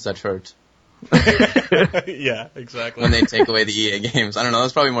 oh, that hurt. Yeah, exactly. When they take away the EA games. I don't know,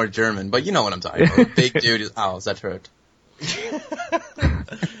 that's probably more German, but you know what I'm talking about. Big dude is, oh, that hurt.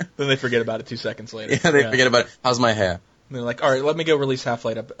 Then they forget about it 2 seconds later. Yeah, they forget about it. How's my hair? And they're like, all right, let me go release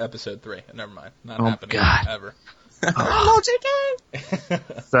Half-Life episode 3. Never mind. Not happening ever.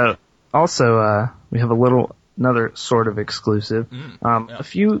 So, also, we have another sort of exclusive. A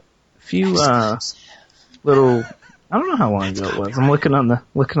few little, I don't know how long ago it was. I'm looking on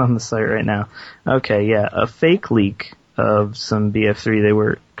the site right now. Okay, yeah, a fake leak of some BF3. They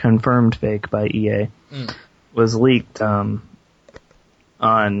were confirmed fake by EA. Was leaked, on,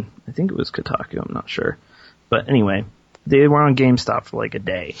 I think it was Kotaku, I'm not sure. But anyway, they were on GameStop for like a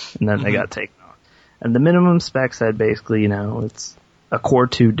day, and then they got taken off. And the minimum specs said basically, it's a Core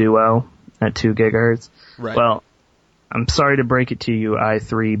 2 Duo at 2 gigahertz. Right. Well, I'm sorry to break it to you,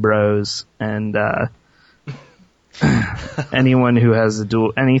 i3 bros, and anyone who has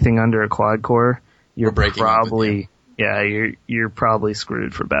anything under a quad core, you're probably you're probably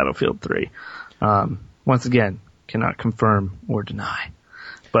screwed for Battlefield 3. Once again, cannot confirm or deny.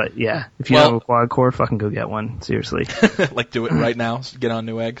 But yeah, if you have a quad core, fucking go get one. Seriously. Like do it right now. Get on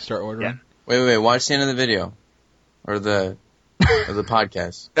Newegg, start ordering. Yeah. Wait, watch the end of the video. Or the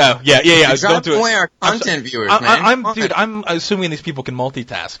podcast. Oh, yeah. Don't do away our content viewers, man. I'm assuming these people can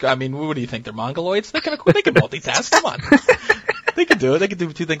multitask. I mean, what do you think? They're mongoloids? They can multitask. Come on. They can do it. They can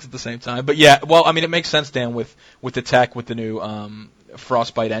do 2 things at the same time. But yeah, well, I mean, it makes sense, Dan, with the tech, with the new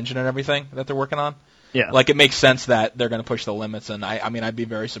Frostbite engine and everything that they're working on. Yeah. Like, it makes sense that they're going to push the limits, and I mean, I'd be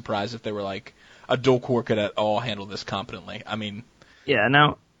very surprised if they were like, a dual core could at all handle this competently. I mean... Yeah,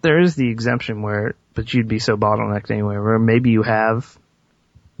 now, there is the exemption but you'd be so bottlenecked anyway, where maybe you have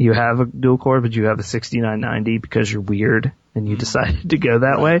a dual core, but you have a 6990 because you're weird, and you decided to go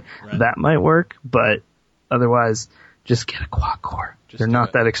that way. Right. That might work, but otherwise, just get a quad core. They're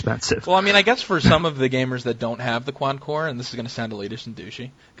not that expensive. Well, I mean, I guess for some of the gamers that don't have the quad core, and this is going to sound elitist and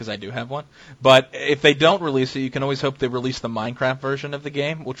douchey, because I do have one, but if they don't release it, you can always hope they release the Minecraft version of the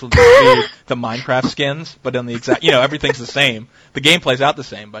game, which will just be the Minecraft skins, but on the exact, everything's the same. The game plays out the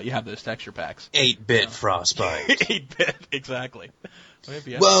same, but you have those texture packs. 8-bit Frostbite. 8-bit, exactly.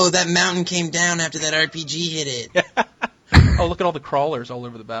 Whoa, that mountain came down after that RPG hit it. Oh, look at all the crawlers all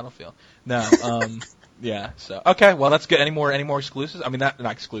over the battlefield. No, yeah, so, okay, well, that's good. Any more exclusives? I mean, not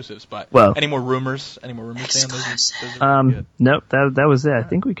exclusives, but any more rumors? Dan? Those are good. Nope, that was it. I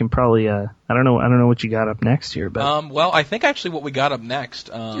think we can probably, I don't know what you got up next here, but. Well, I think actually what we got up next,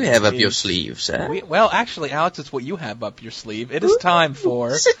 you have up your sleeve, sir. Well, actually, Alex, it's what you have up your sleeve. It is time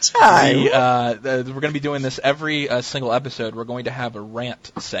for. It's a time. We're going to be doing this every single episode. We're going to have a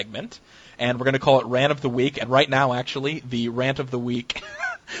rant segment, and we're going to call it Rant of the Week, and right now, actually, the Rant of the Week.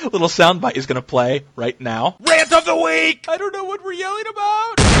 Little soundbite is going to play right now. Rant of the Week! I don't know what we're yelling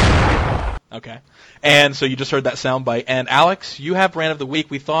about! Okay. And so you just heard that soundbite. And Alex, you have Rant of the Week.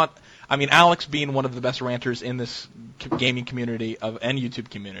 We thought, Alex being one of the best ranters in this gaming community and YouTube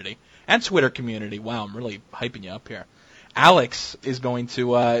community and Twitter community. Wow, I'm really hyping you up here. Alex is going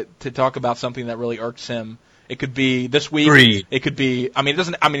to talk about something that really irks him. It could be this week. Greed. It could be, he's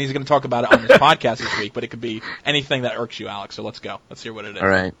going to talk about it on his podcast this week, but it could be anything that irks you, Alex. So let's go. Let's hear what it is. All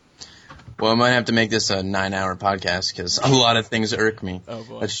right. Well, I might have to make this a 9-hour podcast because a lot of things irk me. Oh,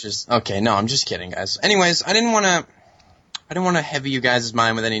 boy. Okay, no, I'm just kidding, guys. Anyways, I didn't want to heavy you guys'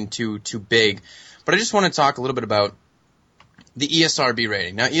 mind with anything too big, but I just want to talk a little bit about the ESRB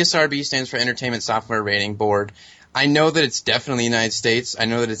rating. Now, ESRB stands for Entertainment Software Rating Board. I know that it's definitely the United States. I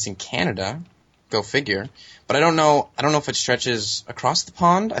know that it's in Canada. Go figure. But I don't know if it stretches across the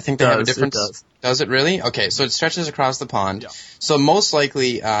pond. I think they have a different. Does it really? Okay, so it stretches across the pond. Yeah. So most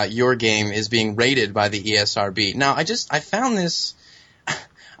likely, your game is being rated by the ESRB. Now, I found this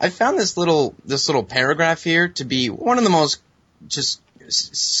little paragraph here to be one of the most just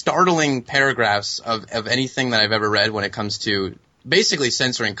startling paragraphs of anything that I've ever read when it comes to basically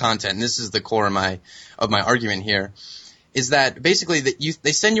censoring content. And this is the core of my argument here, is that basically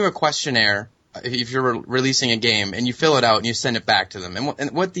they send you a questionnaire if you're releasing a game and you fill it out and you send it back to them.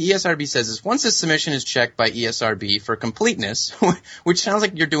 And what the ESRB says is once a submission is checked by ESRB for completeness, which sounds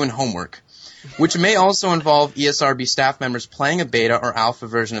like you're doing homework, which may also involve ESRB staff members playing a beta or alpha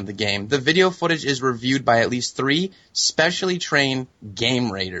version of the game, the video footage is reviewed by at least 3 specially trained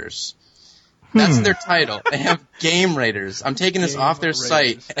game raters. That's their title. They have game raters. I'm taking this off their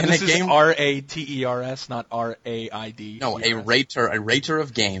site. And this is RATERS, not RAID. No, a rater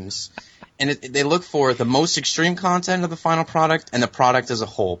of games. And they look for the most extreme content of the final product and the product as a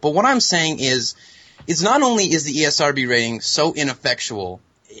whole. But what I'm saying is not only is the ESRB rating so ineffectual,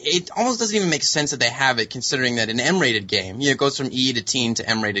 it almost doesn't even make sense that they have it, considering that an M-rated game, it goes from E to teen to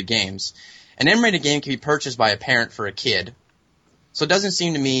M-rated games. An M-rated game can be purchased by a parent for a kid. So it doesn't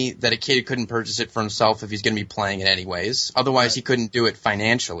seem to me that a kid couldn't purchase it for himself if he's going to be playing it anyways. Otherwise, he couldn't do it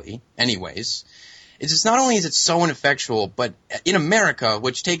financially anyways. It's just not only is it so ineffectual, but in America,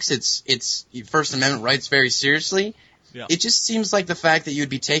 which takes its First Amendment rights very seriously, it just seems like the fact that you'd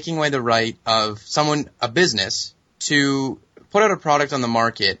be taking away the right of a business, to put out a product on the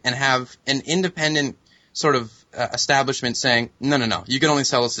market and have an independent sort of establishment saying, no, you can only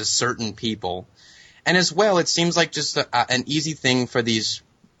sell this to certain people. And as well, it seems like just an easy thing for these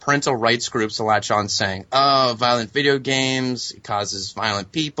parental rights groups to latch on saying, violent video games causes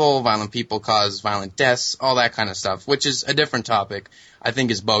violent people cause violent deaths, all that kind of stuff, which is a different topic, I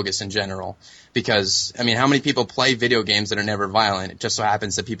think is bogus in general. Because, I mean, how many people play video games that are never violent? It just so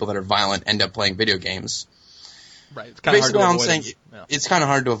happens that people that are violent end up playing video games. Right. It's kind of hard to avoid. Basically, I'm saying it's kind of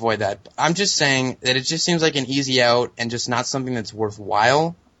hard to avoid that. I'm just saying that it just seems like an easy out and just not something that's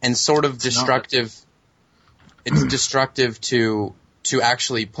worthwhile and sort of destructive. It's destructive to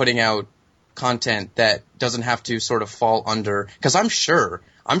actually putting out content that doesn't have to sort of fall under, because I'm sure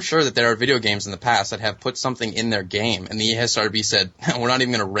that there are video games in the past that have put something in their game and the ESRB said, we're not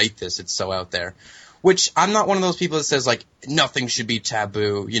even going to rate this, it's so out there. Which, I'm not one of those people that says, like, nothing should be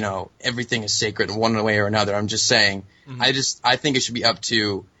taboo, everything is sacred in one way or another. I'm just saying, I think it should be up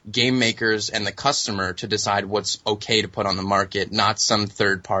to game makers and the customer to decide what's okay to put on the market, not some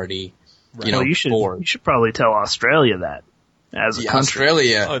third party, you should probably tell Australia that as a country.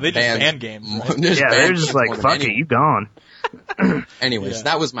 Australia, they just ban games. Right? They're just like, fuck it, you gone. Anyways,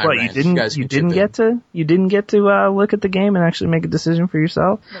 that was my rant. You didn't get to look at the game and actually make a decision for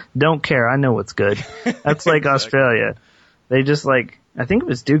yourself? Don't care. I know what's good. That's like Australia. They just I think it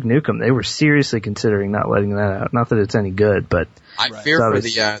was Duke Nukem. They were seriously considering not letting that out. Not that it's any good, but I fear for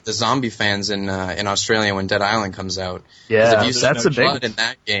the zombie fans in Australia when Dead Island comes out. Yeah, if you that's a big blood in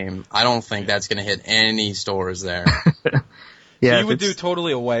that game. I don't think that's going to hit any stores there. So you would do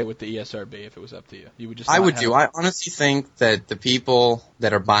totally away with the ESRB if it was up to you. You would just. I would do. I honestly think that the people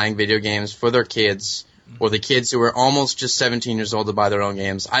that are buying video games for their kids, or the kids who are almost just 17 years old to buy their own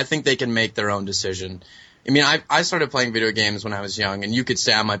games, I think they can make their own decision. I mean, I started playing video games when I was young, and you could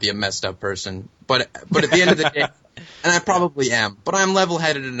say I might be a messed up person, but at the end of the day, and I probably am, but I'm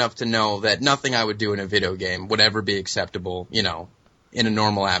level-headed enough to know that nothing I would do in a video game would ever be acceptable, in a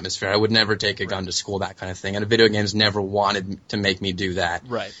normal atmosphere. I would never take a gun to school, that kind of thing, and a video game's never wanted to make me do that.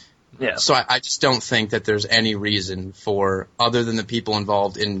 Right. Yeah. So I just don't think that there's any reason for, other than the people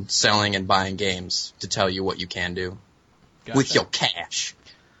involved in selling and buying games, to tell you what you can do with your cash.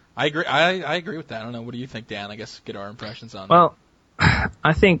 I agree. I agree with that. I don't know. What do you think, Dan? I guess get our impressions on that. Well,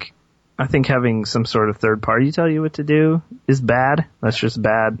 I think having some sort of third party tell you what to do is bad. That's just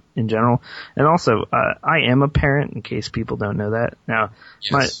bad in general. And also, I am a parent, in case people don't know that. Now,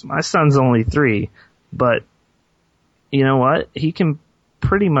 yes. my son's only 3, but you know what? He can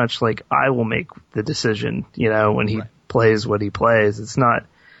pretty much, I will make the decision, when he plays what he plays. It's not,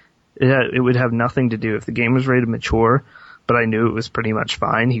 it would have nothing to do if the game was rated mature, but I knew it was pretty much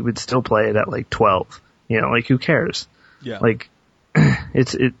fine. He would still play it at 12. Who cares? Yeah.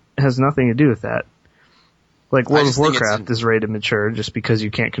 It has nothing to do with that. World of Warcraft is rated mature just because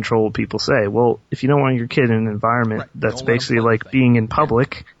you can't control what people say. Well, if you don't want your kid in an environment that's basically like being in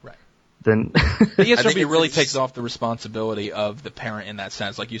public, then the ESRB really takes off the responsibility of the parent in that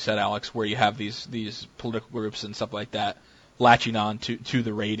sense, like you said, Alex, where you have these political groups and stuff like that latching on to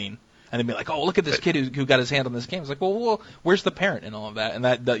the rating. And they'd be like, oh, look at this kid who got his hand on this game. It's like, well, where's the parent in all of that? And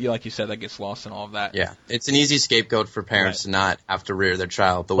that, like you said, that gets lost in all of that. Yeah, it's an easy scapegoat for parents to not have to rear their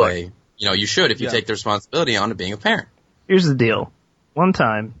child the way you should if you take the responsibility on to being a parent. Here's the deal. One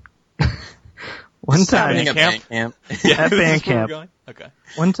time, at band camp, okay.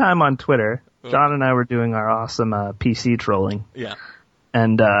 One time on Twitter, John and I were doing our awesome PC trolling. Yeah.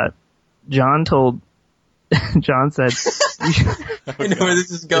 And John told John said, I know where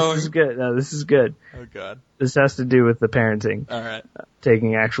this is going. This is good. No, this is good. Oh God. This has to do with the parenting. All right.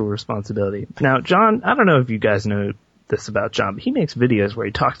 Taking actual responsibility. Now, John, I don't know if you guys know this about John, but he makes videos where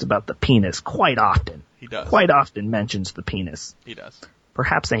he talks about the penis quite often. He does. Quite often mentions the penis. He does.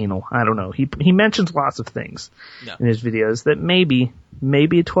 Perhaps anal. I don't know. He mentions lots of things in his videos that maybe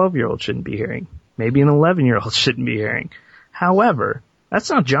a 12-year-old shouldn't be hearing. Maybe an 11-year-old shouldn't be hearing. However, that's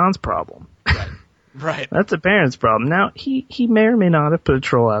not John's problem. Right. That's a parent's problem. Now, he may or may not have put a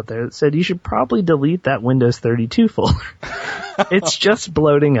troll out there that said you should probably delete that Windows 32 folder. It's just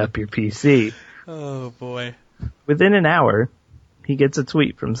bloating up your PC. Oh, boy. Within an hour, he gets a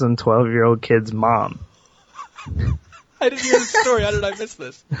tweet from some 12-year-old kid's mom. I didn't hear the story. How did I miss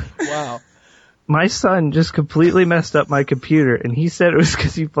this? Wow. My son just completely messed up my computer, and he said it was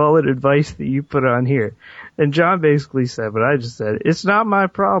because he followed advice that you put on here. And John basically said what I just said. It's not my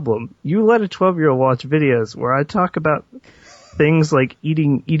problem. You let a 12-year-old watch videos where I talk about things like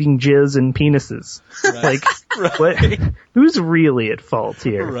eating jizz and penises. Right. Like, what? Who's really at fault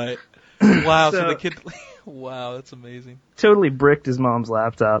here? Right. Wow. So the kid. Wow, that's amazing. Totally bricked his mom's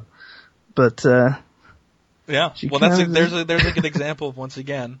laptop, but yeah. Well, there's a good example of, once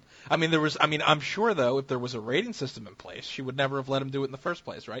again. I'm sure though, if there was a rating system in place, she would never have let him do it in the first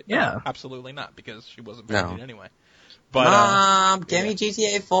place, right? Yeah. No, absolutely not, because she wasn't parenting anyway. But, Mom, give me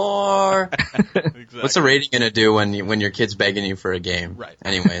GTA 4. Exactly. What's the rating gonna do when your kid's begging you for a game? Right.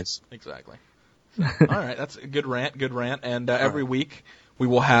 Anyways. Exactly. All right, that's a good rant, and every week we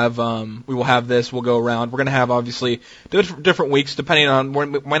will have this. We'll go around. We're going to have, obviously, different weeks, depending on, we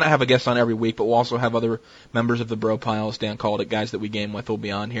might not have a guest on every week, but we'll also have other members of the bro pile, as Dan called it, guys that we game with will be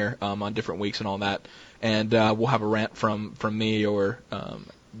on here on different weeks and all that. And we'll have a rant from me or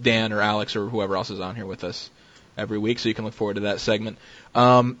Dan or Alex or whoever else is on here with us every week, so you can look forward to that segment.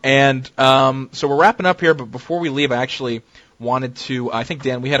 So we're wrapping up here, but before we leave, I actually wanted to, I think,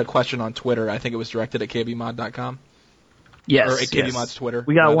 Dan, we had a question on Twitter. I think it was directed at kbmod.com. Yes. Or at KBMOD's Twitter.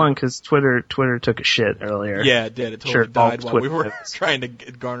 We got one because Twitter took a shit earlier. Yeah, it did. It totally died while we were trying to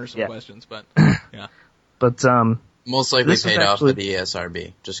garner some questions, but yeah. But most likely paid off for the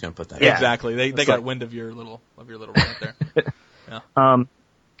ESRB. Just gonna put that. Yeah, exactly. They got wind of your little rant there. Yeah.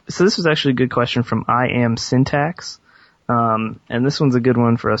 So this was actually a good question from I Am Syntax, and this one's a good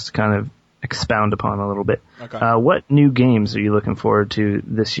one for us to kind of expound upon a little bit. Okay. What new games are you looking forward to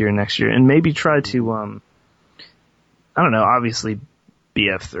this year, next year, and maybe try to I don't know, obviously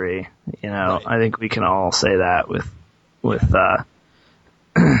BF3, you know, right. I think we can all say that with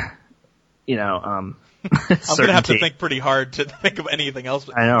you know, I'm going to have to think pretty hard to think of anything else.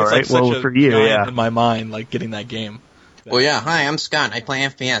 I know, it's right? Like well, for you, yeah. In my mind, like getting that game. Well, yeah. Hi, I'm Scott. I play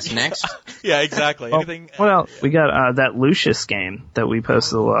FPS. Next. Yeah, exactly. Anything? Well, we got that Lucius game that we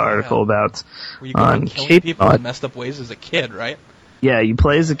posted a little article about where you go on killing people in messed up ways as a kid, right? Yeah, you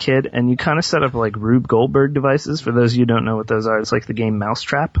play as a kid, and you kind of set up like Rube Goldberg devices. For those of you who don't know what those are, it's like the game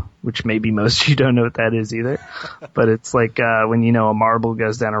Mousetrap, which maybe most of you don't know what that is either. But it's like when, you know, a marble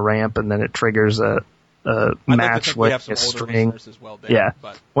goes down a ramp, and then it triggers a match with a string. Well, Dan, yeah.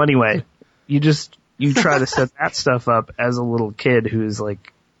 Well, anyway, you try to set that stuff up as a little kid who's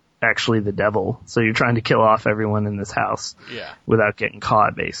like actually the devil. So you're trying to kill off everyone in this house without getting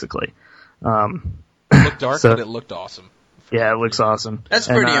caught, basically. It looked dark, but it looked awesome. Yeah, it looks awesome. That's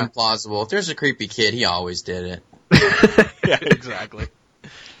pretty implausible. If there's a creepy kid, he always did it. Yeah, exactly.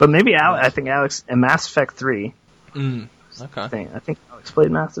 But maybe I think Alex in Mass Effect 3. Okay. I think Alex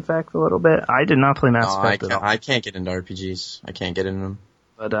played Mass Effect a little bit. I did not play Mass Effect at all. I can't get into RPGs. I can't get into them.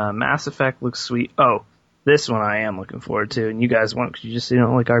 But Mass Effect looks sweet. Oh, this one I am looking forward to, and you guys won't because you just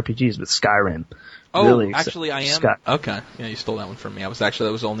don't like RPGs. But Skyrim. Oh, really actually, I am. Okay. Yeah, you stole that one from me. That was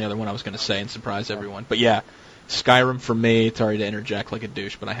the only other one I was going to say and surprise everyone. But yeah. Skyrim for me, sorry to interject like a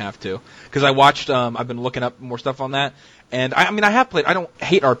douche, but I have to. Because I watched, I've been looking up more stuff on that, and I have played, I don't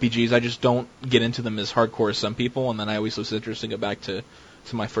hate RPGs, I just don't get into them as hardcore as some people, and then I always lose interest and go back to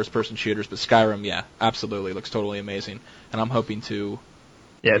my first-person shooters, but Skyrim, yeah, absolutely, looks totally amazing, and I'm hoping to...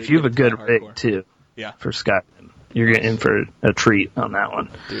 Yeah, if you have a good rig, too, for Skyrim, you're in for a treat on that one.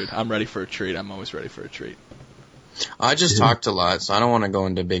 Dude, I'm ready for a treat, I'm always ready for a treat. I just talked a lot, so I don't want to go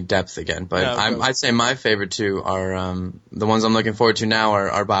into big depth again. But I'd say my favorite two are the ones I'm looking forward to now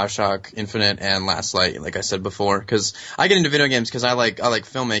are BioShock Infinite and Last Light, like I said before. Because I get into video games because I like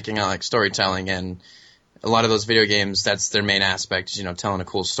filmmaking, I like storytelling, and a lot of those video games, that's their main aspect, is, you know, telling a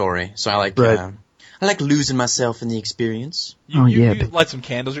cool story. So I like losing myself in the experience. You light some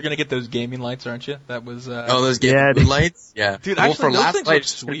candles. You're gonna get those gaming lights, aren't you? That was those gaming lights. Yeah, dude. Actually, those things look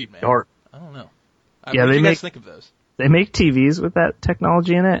sweet, man. Dark. I don't know. Yeah, what do you guys think of those? They make TVs with that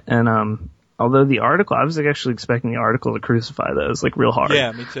technology in it, and Although the article, I was actually expecting the article to crucify those, like, real hard.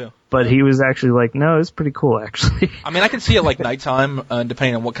 Yeah, me too. But he was actually like, no, it's pretty cool, actually. I mean, I can see it like nighttime,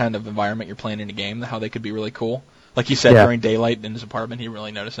 depending on what kind of environment you're playing in a game, how they could be really cool. Like he said, during daylight in his apartment, he didn't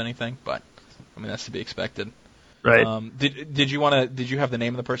really notice anything, but, I mean, that's to be expected. Right. Did you have the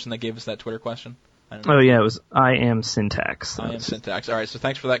name of the person that gave us that Twitter question? Oh, yeah, it was I Am Syntax. I Am Syntax. All right, so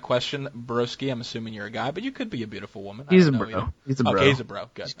thanks for that question, Broski. I'm assuming you're a guy, but you could be a beautiful woman. He's a bro. He's a bro. Okay, he's a bro.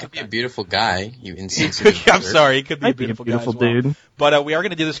 Good. He could be a beautiful guy, you insensitive. I'm sorry, he could be a beautiful guy as well. Dude. But we are going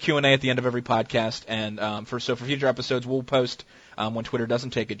to do this Q&A at the end of every podcast, and for future episodes, we'll post when Twitter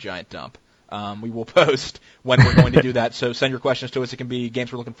doesn't take a giant dump. We will post when we're going to do that. So send your questions to us. It can be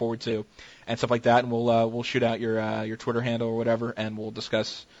games we're looking forward to and stuff like that, and we'll shoot out your Twitter handle or whatever, and we'll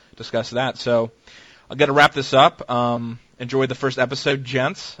discuss that. So I'm going to wrap this up. Enjoyed the first episode,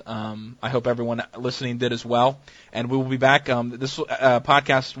 gents. I hope everyone listening did as well. And we will be back. This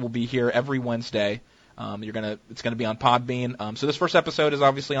podcast will be here every Wednesday. It's gonna be on Podbean. So this first episode is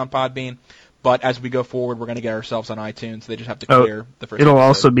obviously on Podbean. But as we go forward, we're going to get ourselves on iTunes. They just have to clear the first It'll episode.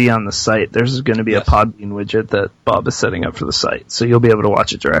 also be on the site. There's going to be a Podbean widget that Bob is setting up for the site, so you'll be able to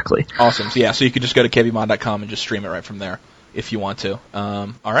watch it directly. Awesome. So you could just go to KBMOD.com and just stream it right from there if you want to.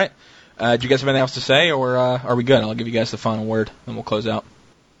 All right. Do you guys have anything else to say, or are we good? I'll give you guys the final word, and we'll close out.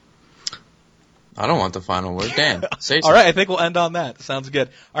 I don't want the final word. Dan, say something. All right, I think we'll end on that. Sounds good.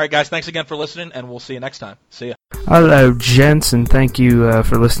 All right, guys, thanks again for listening, and we'll see you next time. See ya. Hello, gents, and thank you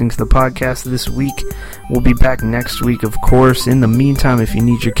for listening to the podcast this week. We'll be back next week, of course. In the meantime, if you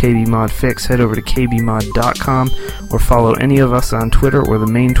need your KBMOD fix, head over to kbmod.com or follow any of us on Twitter or the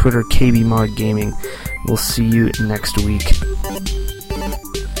main Twitter, KBMOD Gaming. We'll see you next week.